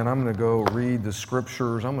thoughts, man. I'm going to go read the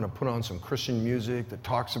scriptures. I'm going to put on some Christian music that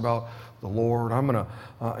talks about the Lord. I'm going to,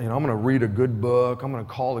 I'm going to read a good book. I'm going to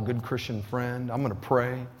call a good Christian friend. I'm going to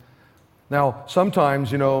pray. Now,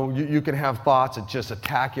 sometimes, you can have thoughts that just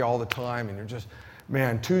attack you all the time, and you're just,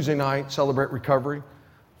 man, Tuesday night, Celebrate Recovery.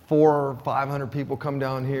 400 or 500 people come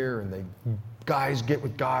down here, and guys get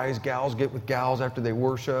with guys, gals get with gals after they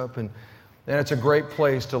worship, and it's a great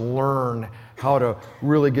place to learn how to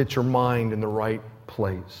really get your mind in the right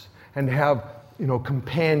place and to have,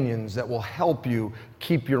 companions that will help you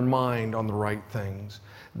keep your mind on the right things.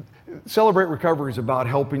 Celebrate Recovery is about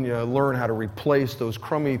helping you learn how to replace those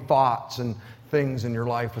crummy thoughts and things in your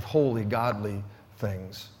life with holy, godly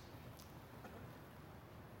things.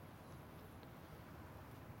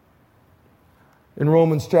 In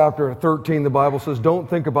Romans chapter 13, the Bible says, don't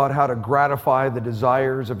think about how to gratify the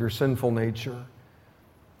desires of your sinful nature.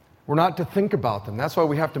 We're not to think about them. That's why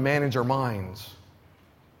we have to manage our minds.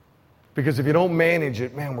 Because if you don't manage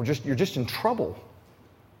it, man, you're just in trouble.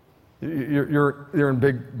 You're in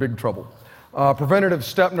big trouble. Preventative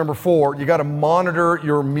step number 4, you got to monitor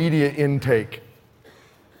your media intake.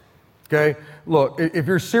 Okay? Look, if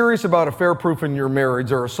you're serious about affair-proofing your marriage,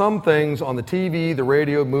 there are some things on the TV, the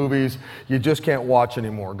radio, movies, you just can't watch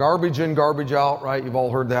anymore. Garbage in, garbage out, right? You've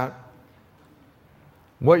all heard that.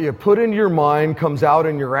 What you put into your mind comes out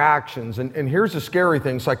in your actions. And here's the scary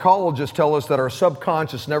thing. Psychologists tell us that our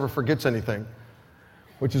subconscious never forgets anything,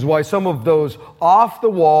 which is why some of those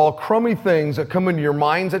off-the-wall, crummy things that come into your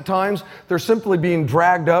minds at times, they're simply being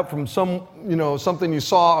dragged up from something you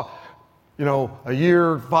saw a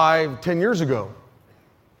year, 5, 10 years ago.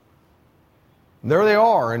 And there they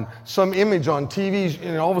are, and some image on TV,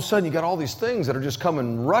 and all of a sudden you got all these things that are just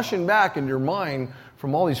coming rushing back into your mind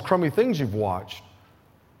from all these crummy things you've watched.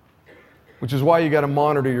 Which is why you got to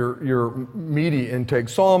monitor your media intake.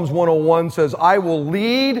 Psalms 101 says, I will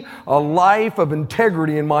lead a life of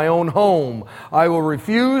integrity in my own home. I will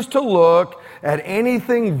refuse to look at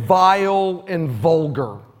anything vile and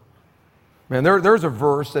vulgar. Man, there's a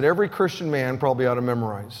verse that every Christian man probably ought to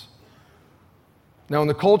memorize. Now, in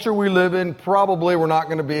the culture we live in, probably we're not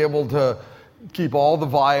going to be able to keep all the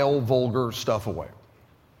vile, vulgar stuff away.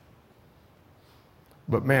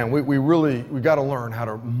 But man, we got to learn how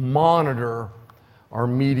to monitor our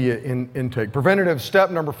media intake. Preventative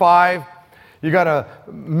step number 5, you got to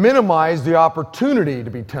minimize the opportunity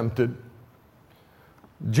to be tempted.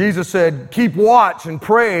 Jesus said, keep watch and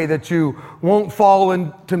pray that you won't fall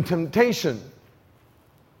into temptation.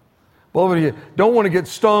 Beloved, you don't want to get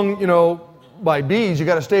stung, by bees. You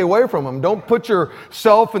got to stay away from them. Don't put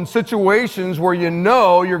yourself in situations where you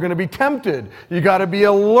know you're going to be tempted. You got to be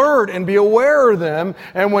alert and be aware of them.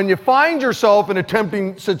 And when you find yourself in a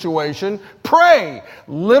tempting situation, pray.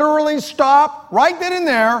 Literally stop right then and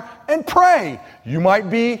there and pray. You might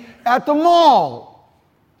be at the mall,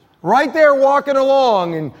 right there walking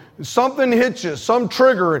along, and something hits you, some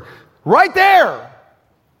trigger, right there.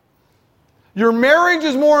 Your marriage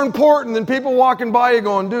is more important than people walking by you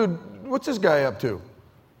going, dude, what's this guy up to?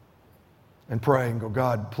 And pray and go,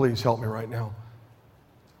 God, please help me right now.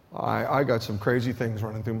 I got some crazy things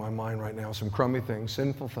running through my mind right now, some crummy things,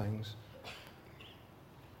 sinful things.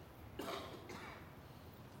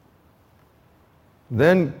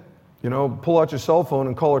 Then, pull out your cell phone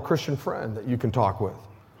and call a Christian friend that you can talk with,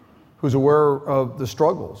 who's aware of the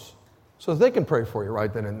struggles, so they can pray for you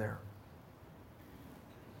right then and there.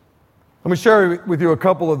 Let me share with you a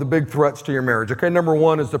couple of the big threats to your marriage. Okay, number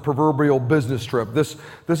one is the proverbial business trip. This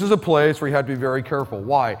is a place where you have to be very careful.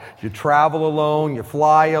 Why? You travel alone, you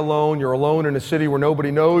fly alone, you're alone in a city where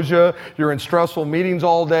nobody knows you, you're in stressful meetings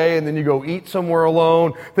all day, and then you go eat somewhere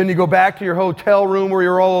alone, then you go back to your hotel room where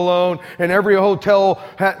you're all alone, and every hotel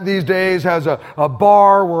these days has a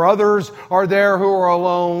bar where others are there who are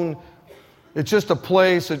alone. It's just a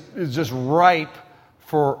place that is just ripe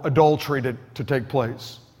for adultery to take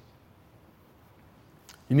place.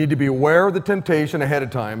 You need to be aware of the temptation ahead of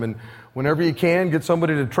time, and whenever you can, get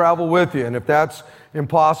somebody to travel with you. And if that's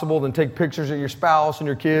impossible, then take pictures of your spouse and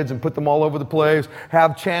your kids and put them all over the place.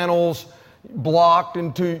 Have channels blocked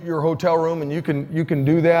into your hotel room, and you can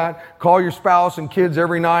do that. Call your spouse and kids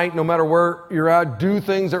every night, no matter where you're at. Do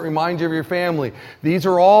things that remind you of your family. These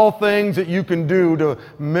are all things that you can do to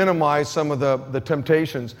minimize some of the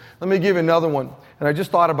temptations. Let me give you another one, and I just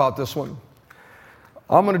thought about this one.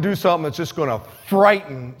 I'm going to do something that's just going to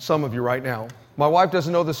frighten some of you right now. My wife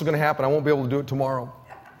doesn't know this is going to happen. I won't be able to do it tomorrow.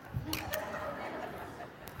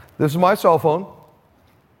 This is my cell phone.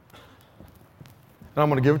 And I'm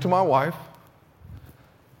going to give it to my wife.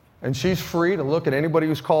 And she's free to look at anybody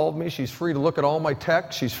who's called me. She's free to look at all my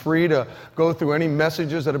texts. She's free to go through any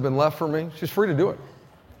messages that have been left for me. She's free to do it.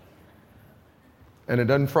 And it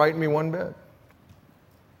doesn't frighten me one bit.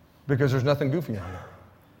 Because there's nothing goofy on there.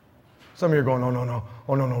 Some of you are going,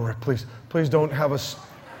 oh no, Rick, please don't have us.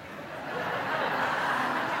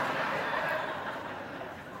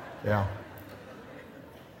 Yeah.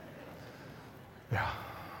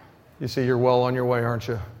 You see, you're well on your way, aren't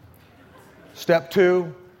you? Step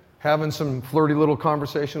 2, having some flirty little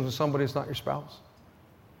conversations with somebody that's not your spouse.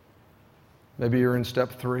 Maybe you're in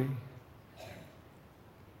step 3.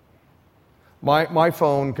 My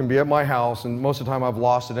phone can be at my house, and most of the time I've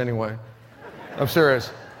lost it anyway. I'm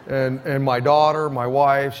serious. And my daughter, my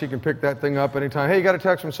wife, she can pick that thing up anytime. Hey, you got a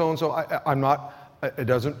text from so-and-so? It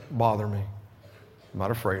doesn't bother me. I'm not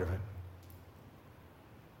afraid of it.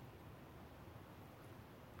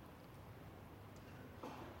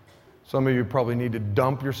 Some of you probably need to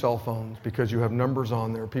dump your cell phones because you have numbers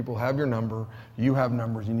on there. People have your number. You have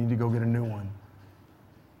numbers. You need to go get a new one.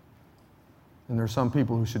 And there's some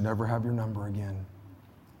people who should never have your number again.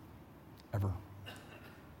 Ever.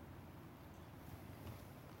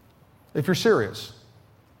 If you're serious.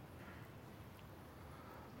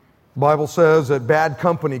 The Bible says that bad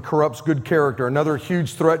company corrupts good character. Another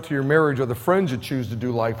huge threat to your marriage are the friends you choose to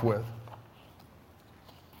do life with.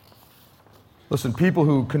 Listen, people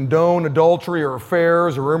who condone adultery or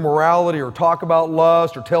affairs or immorality or talk about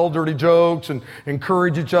lust or tell dirty jokes and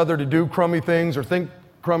encourage each other to do crummy things or think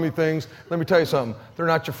crummy things, let me tell you something. They're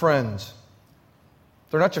not your friends.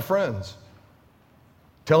 They're not your friends.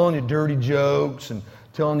 Telling you dirty jokes and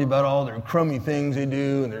telling you about all their crummy things they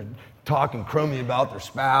do, and they're talking crummy about their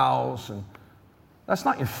spouse, and that's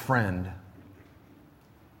not your friend.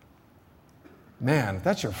 Man, if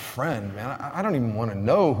that's your friend, man, I don't even want to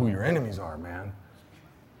know who your enemies are, man.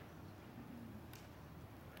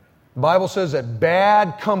 The Bible says that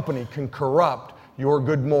bad company can corrupt your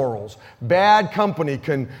good morals. Bad company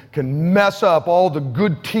can mess up all the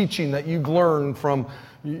good teaching that you've learned from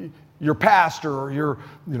your pastor or your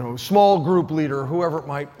small group leader, whoever it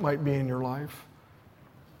might be in your life.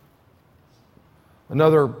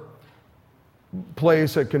 Another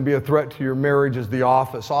place that can be a threat to your marriage is the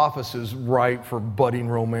office. Office is ripe for budding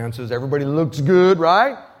romances. Everybody looks good,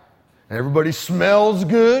 right? Everybody smells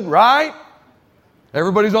good, right?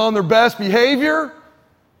 Everybody's on their best behavior.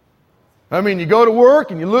 I mean, you go to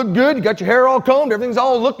work and you look good. You got your hair all combed. Everything's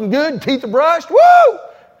all looking good. Teeth are brushed. Woo!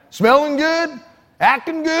 Smelling good.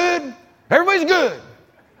 Acting good. Everybody's good.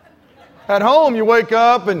 At home, you wake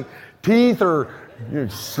up and teeth are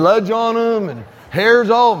sludge on them and hair's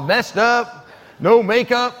all messed up. No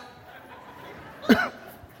makeup.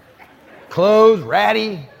 Clothes,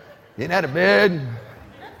 ratty, getting out of bed.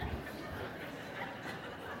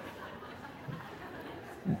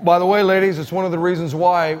 By the way, ladies, it's one of the reasons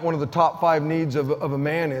why one of the top 5 needs of a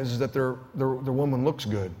man is that their woman looks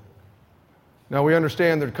good. Now, we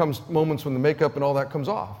understand there comes moments when the makeup and all that comes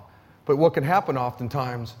off. But what can happen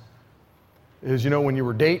oftentimes is, when you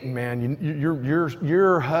were dating, man,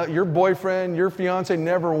 your boyfriend, your fiance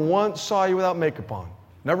never once saw you without makeup on.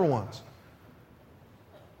 Never once.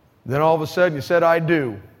 Then all of a sudden you said, I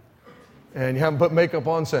do. And you haven't put makeup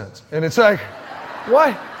on since. And it's like,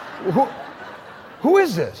 what? Who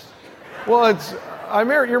is this? Well, I'm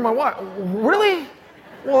married, you're my wife. Really?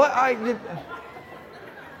 Well,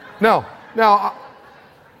 No,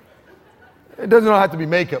 it doesn't have to be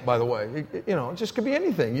makeup, by the way. It just could be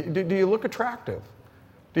anything. Do you look attractive?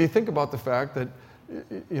 Do you think about the fact that,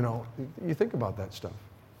 you think about that stuff?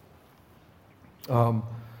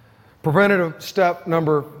 Preventative step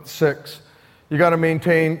number 6. You got to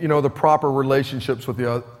maintain, the proper relationships with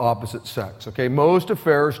the opposite sex, okay? Most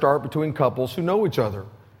affairs start between couples who know each other.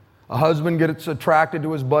 A husband gets attracted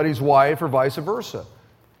to his buddy's wife or vice versa.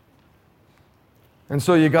 And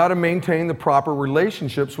so you got to maintain the proper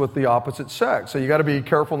relationships with the opposite sex. So you got to be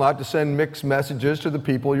careful not to send mixed messages to the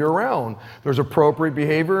people you're around. There's appropriate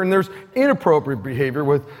behavior and there's inappropriate behavior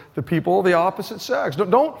with the people of the opposite sex.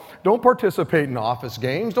 Don't participate in office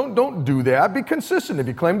games. Don't do that. Be consistent. If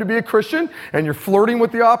you claim to be a Christian and you're flirting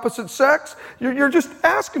with the opposite sex, you're just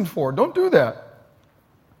asking for it. Don't do that.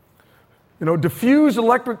 Diffuse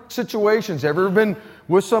electric situations. Have you ever been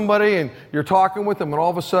with somebody and you're talking with them and all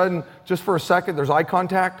of a sudden, just for a second, there's eye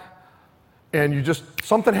contact and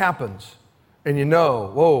something happens and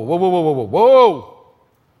whoa.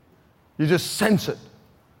 You just sense it.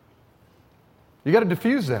 You got to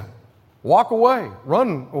diffuse that. Walk away.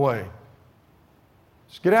 Run away.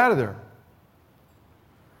 Just get out of there.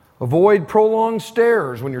 Avoid prolonged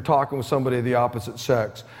stares when you're talking with somebody of the opposite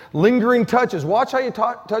sex. Lingering touches. Watch how you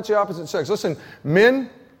touch the opposite sex. Listen,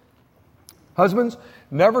 men, husbands,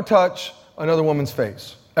 never touch another woman's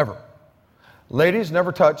face, ever. Ladies,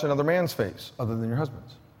 never touch another man's face other than your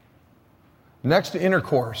husband's. Next to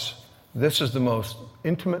intercourse, this is the most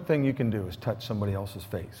intimate thing you can do is touch somebody else's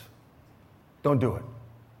face. Don't do it.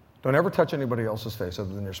 Don't ever touch anybody else's face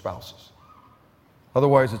other than your spouse's.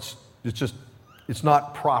 Otherwise, it's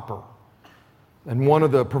not proper. And one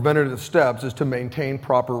of the preventative steps is to maintain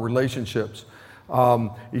proper relationships.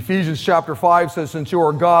 Ephesians chapter 5 says, since you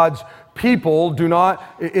are God's people,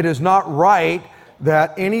 it is not right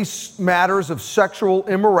that any matters of sexual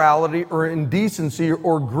immorality or indecency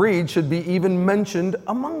or greed should be even mentioned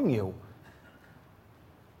among you.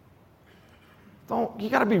 You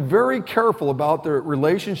got to be very careful about the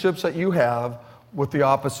relationships that you have with the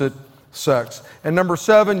opposite sex. And number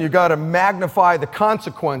 7, you got to magnify the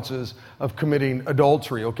consequences of committing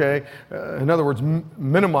adultery, okay? In other words,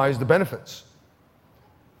 minimize the benefits.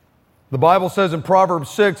 The Bible says in Proverbs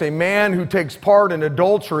 6, a man who takes part in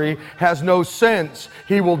adultery has no sense.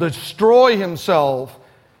 He will destroy himself.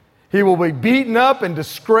 He will be beaten up and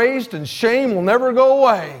disgraced, and shame will never go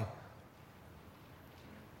away.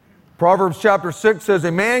 Proverbs chapter 6 says,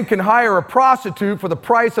 a man can hire a prostitute for the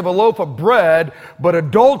price of a loaf of bread, but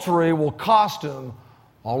adultery will cost him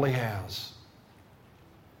all he has.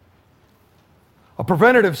 A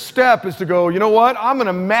preventative step is to go, you know what? I'm going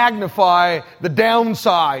to magnify the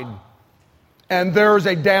downside. And there's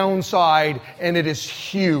a downside, and it is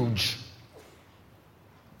huge.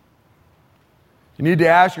 You need to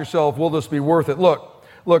ask yourself, will this be worth it? Look,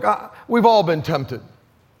 we've all been tempted.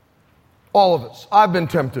 All of us. I've been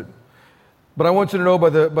tempted. But I want you to know by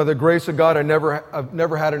the grace of God, I've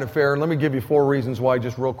never had an affair. And let me give you 4 reasons why,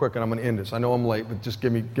 just real quick, and I'm going to end this. I know I'm late, but just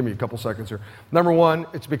give me a couple seconds here. Number 1,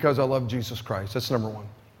 it's because I love Jesus Christ. That's number 1.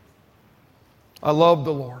 I love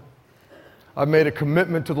the Lord. I've made a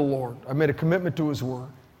commitment to the Lord. I've made a commitment to His Word.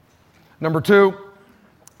 Number 2,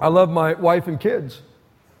 I love my wife and kids.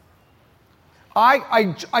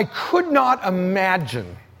 I could not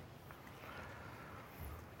imagine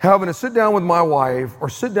having to sit down with my wife or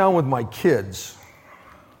sit down with my kids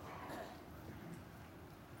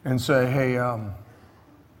and say, hey,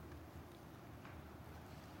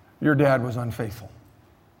 your dad was unfaithful.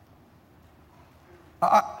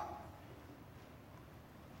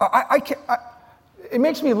 It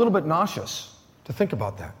makes me a little bit nauseous to think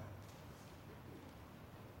about that.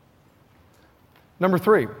 Number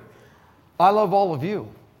 3, I love all of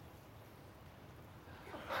you.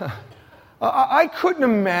 I couldn't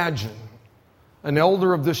imagine an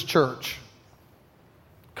elder of this church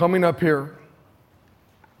coming up here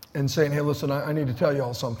and saying, hey, listen, I need to tell you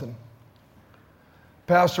all something.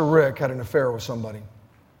 Pastor Rick had an affair with somebody.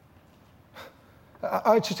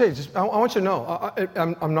 I should say, I want you to know,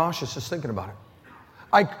 I'm nauseous just thinking about it.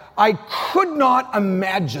 I could not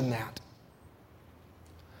imagine that.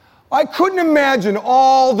 I couldn't imagine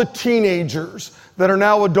all the teenagers that are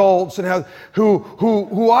now adults and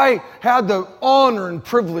who I had the honor and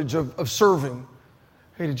privilege of serving.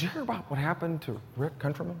 Hey, did you hear about what happened to Rick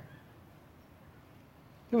Countryman?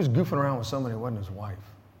 He was goofing around with somebody who wasn't his wife.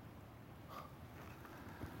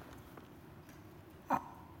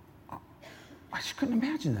 I just couldn't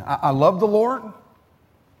imagine that. I love the Lord.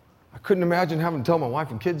 I couldn't imagine having to tell my wife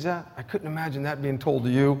and kids that. I couldn't imagine that being told to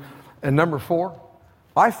you. And number 4,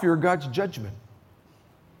 I fear God's judgment.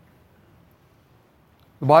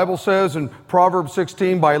 The Bible says in Proverbs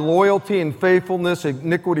 16, by loyalty and faithfulness,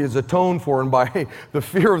 iniquity is atoned for, and by the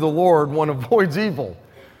fear of the Lord, one avoids evil.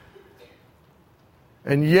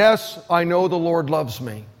 And yes, I know the Lord loves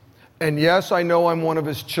me. And yes, I know I'm one of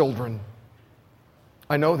His children.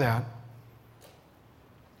 I know that.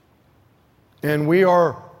 And we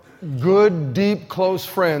are good, deep, close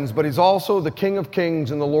friends, but He's also the King of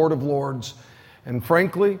Kings and the Lord of Lords. And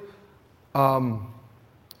frankly,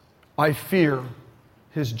 I fear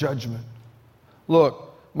His judgment.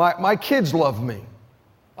 Look, my kids love me.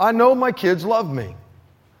 I know my kids love me.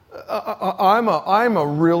 I'm a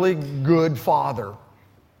really good father.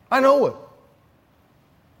 I know it.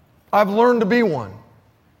 I've learned to be one.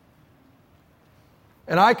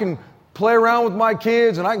 And I can play around with my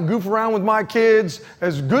kids and I can goof around with my kids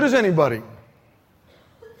as good as anybody.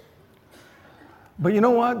 But you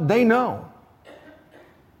know what? They know.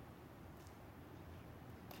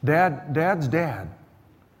 Dad's dad.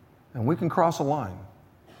 And we can cross a line.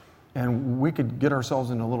 And we could get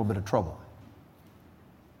ourselves in a little bit of trouble.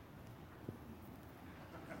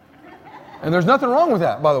 And there's nothing wrong with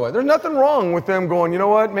that, by the way. There's nothing wrong with them going, you know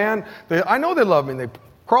what, man? I know they love me. They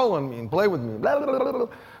crawl on me and play with me. Blah, blah, blah, blah.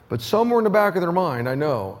 But somewhere in the back of their mind, I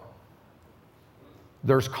know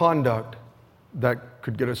there's conduct that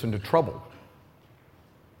could get us into trouble.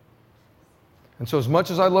 And so as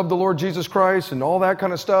much as I love the Lord Jesus Christ and all that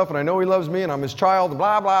kind of stuff, and I know He loves me and I'm His child, and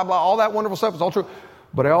blah, blah, blah, all that wonderful stuff is all true.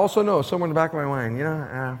 But I also know somewhere in the back of my mind, you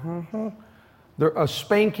know, a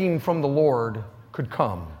spanking from the Lord could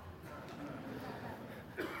come.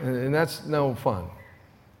 And that's no fun.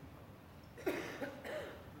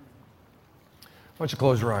 Why don't you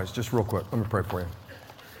close your eyes just real quick. Let me pray for you.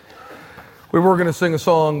 We were going to sing a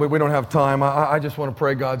song, but we don't have time. I just want to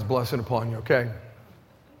pray God's blessing upon you, okay?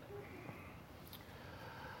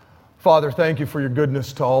 Father, thank you for your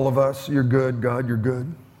goodness to all of us. You're good, God, you're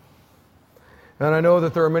good. And I know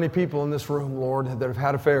that there are many people in this room, Lord, that have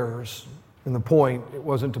had affairs, and the point, it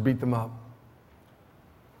wasn't to beat them up.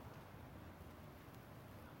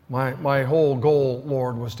 My whole goal,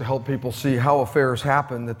 Lord, was to help people see how affairs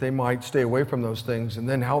happen, that they might stay away from those things, and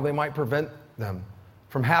then how they might prevent them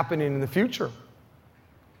from happening in the future.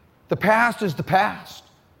 The past is the past.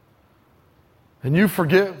 And you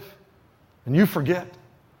forgive, and you forget.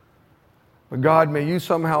 But God, may you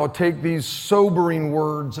somehow take these sobering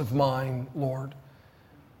words of mine, Lord,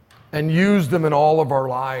 and use them in all of our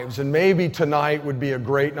lives. And maybe tonight would be a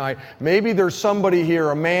great night. Maybe there's somebody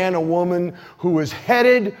here, a man, a woman, who is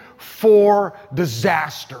headed for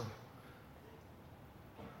disaster.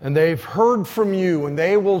 And they've heard from you, and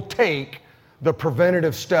they will take the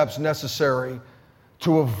preventative steps necessary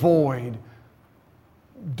to avoid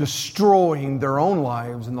destroying their own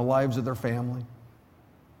lives and the lives of their family.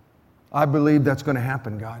 I believe that's going to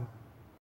happen, God.